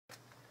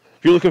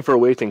If you're looking for a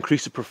way to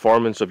increase the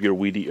performance of your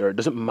weed eater, it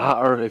doesn't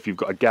matter if you've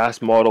got a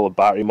gas model, a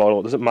battery model,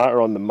 it doesn't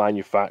matter on the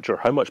manufacturer,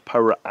 how much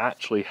power it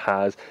actually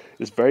has.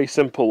 This very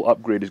simple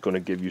upgrade is going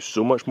to give you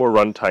so much more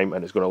runtime,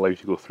 and it's going to allow you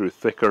to go through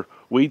thicker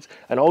weeds.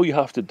 And all you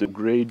have to do is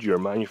upgrade your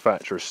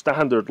manufacturer's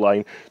standard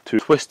line to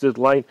twisted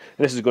line,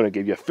 and this is going to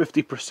give you a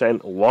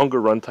 50%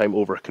 longer runtime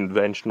over a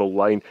conventional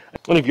line.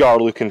 And if you are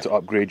looking to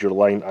upgrade your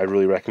line, I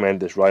really recommend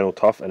this Rhino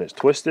Tough, and it's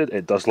twisted.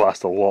 It does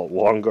last a lot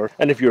longer.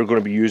 And if you're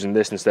going to be using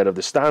this instead of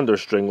the standard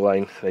string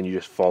line, then you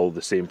just follow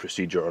the same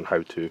procedure on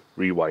how to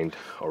rewind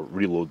or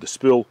reload the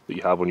spool that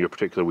you have on your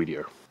particular weed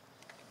eater.